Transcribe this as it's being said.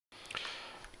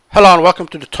Hello and welcome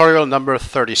to tutorial number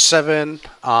 37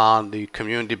 on the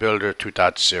Community Builder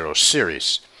 2.0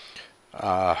 series.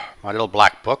 My little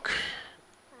black book,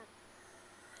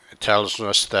 it tells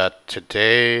us that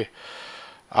today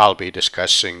I'll be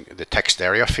discussing the text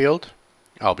area field.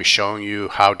 I'll be showing you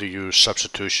how to use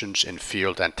substitutions in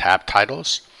field and tab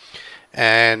titles.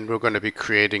 And we're going to be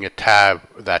creating a tab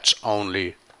that's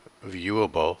only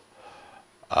viewable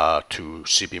to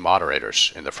CB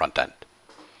moderators in the front end.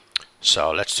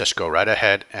 So let's just go right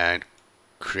ahead and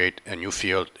create a new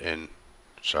field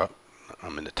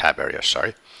I'm in the tab area,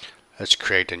 sorry. Let's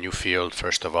create a new field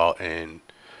first of all in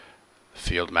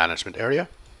field management area.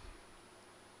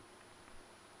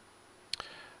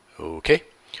 Okay.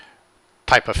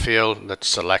 Type of field, let's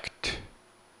select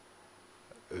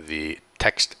the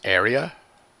text area.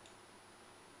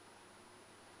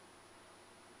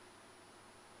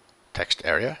 Text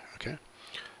area, okay.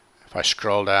 If I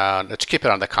scroll down, let's keep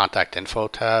it on the contact info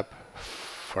tab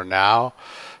for now.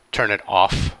 Turn it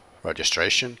off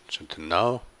registration, so to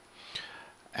no.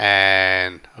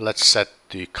 And let's set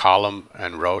the column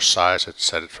and row size. Let's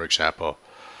set it, for example,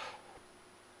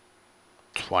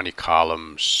 20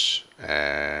 columns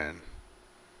and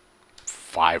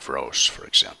 5 rows, for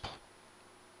example.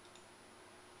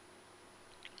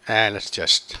 And let's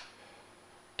just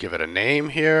give it a name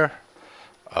here,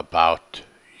 about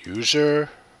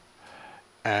user.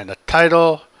 And a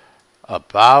title,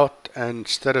 about, and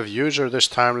instead of user this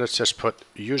time, let's just put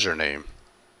username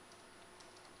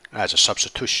as a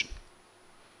substitution.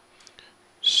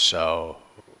 So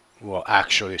we'll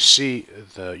actually see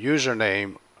the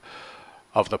username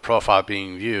of the profile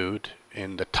being viewed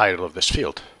in the title of this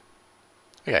field.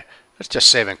 Okay, let's just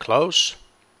save and close.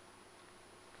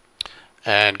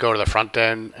 And go to the front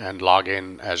end and log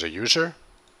in as a user.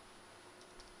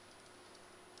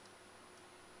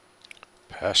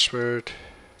 Password.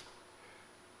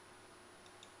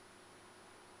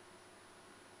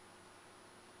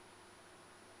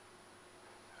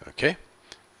 Okay,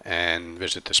 and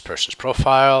visit this person's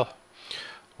profile.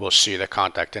 We'll see the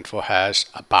contact info has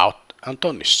about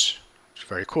Antonis. It's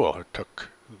very cool. It took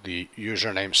the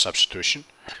username substitution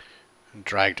and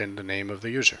dragged in the name of the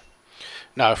user.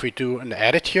 Now if we do an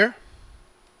edit here,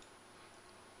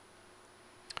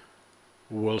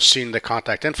 we'll see in the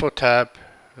contact info tab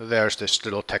there's this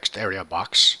little text area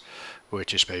box,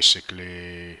 which is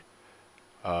basically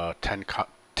 10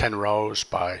 rows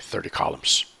by 30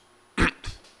 columns.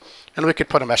 And we could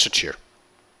put a message here.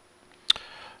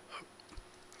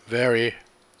 Very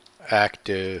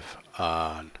active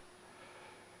on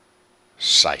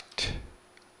site,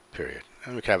 period.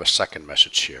 And we can have a second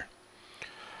message here.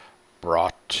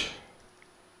 Brought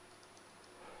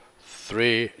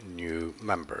 3 new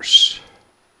members.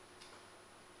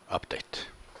 Update.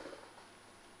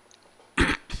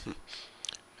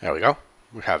 There we go.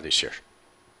 We have these here.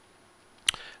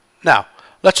 Now,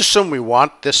 let's assume we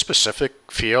want this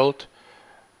specific field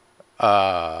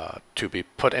to be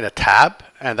put in a tab,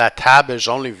 and that tab is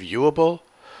only viewable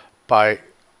by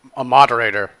a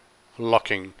moderator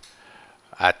looking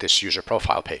at this user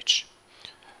profile page.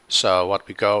 So what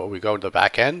we go to the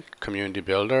back end, Community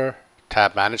Builder,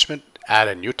 Tab Management, add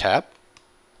a new tab.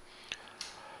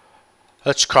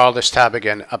 Let's call this tab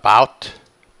again About.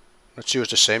 Let's use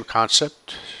the same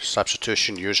concept,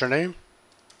 substitution username.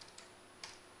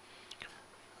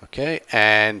 Okay,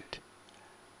 and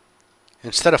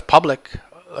instead of public,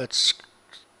 let's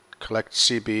collect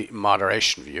CB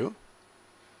moderation view.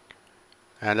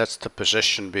 And let's the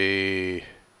position be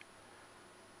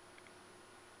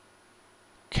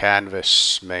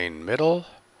canvas main middle,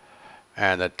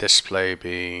 and the display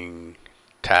being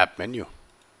tab menu.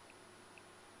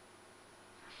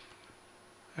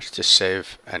 Let's just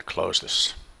save and close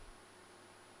this.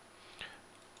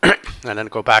 And then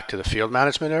go back to the field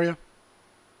management area.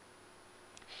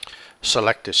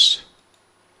 Select this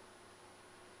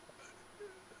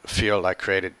field I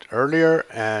created earlier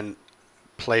and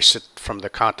place it from the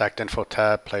contact info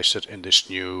tab, place it in this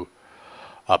new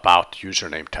about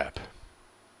username tab.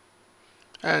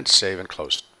 And save and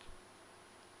close it.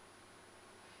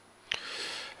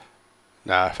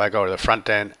 Now if I go to the front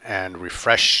end and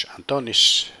refresh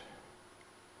Antonis,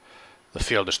 the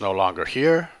field is no longer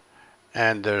here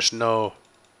and there's no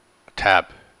tab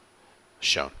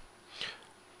shown.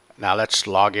 Now let's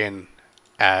log in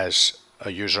as a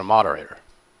user moderator.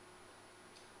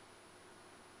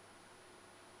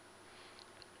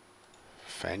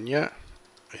 Fenya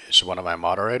is one of my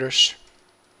moderators.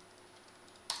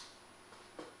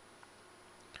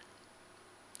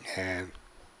 And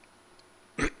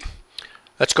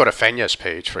let's go to Fenya's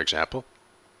page, for example.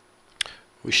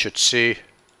 We should see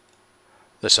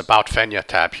this About Fenya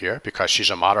tab here because she's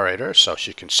a moderator, so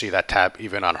she can see that tab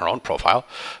even on her own profile.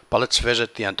 But let's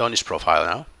visit the Andoni's profile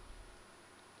now.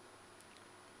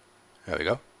 There we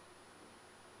go.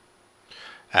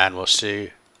 And we'll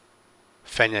see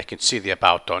Fenya can see the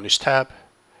About Donis tab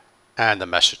and the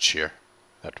message here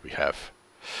that we have.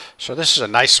 So this is a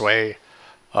nice way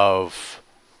of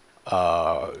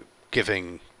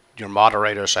giving your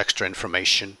moderators extra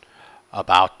information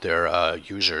about their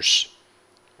users.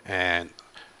 And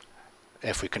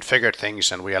if we configure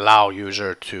things and we allow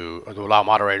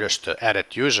moderators to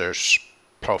edit users'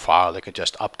 profile, they can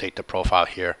just update the profile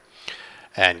here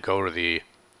and go to the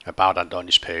About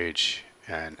Andoni's page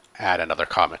and add another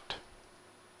comment.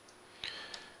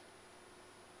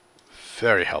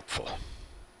 Very helpful.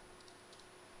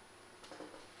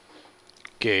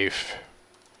 Gave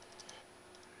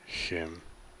him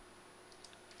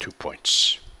 2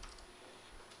 points.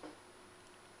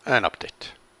 And update.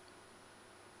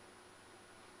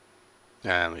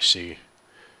 And we see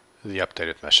the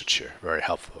updated message here. Very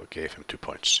helpful. Gave him 2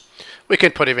 points. We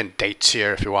can put even dates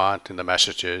here if you want in the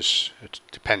messages. It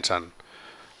depends on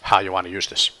how you want to use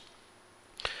this.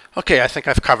 Okay, I think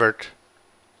I've covered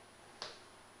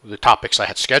the topics I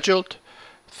had scheduled.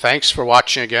 Thanks for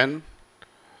watching again.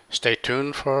 Stay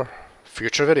tuned for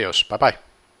future videos. Bye-bye.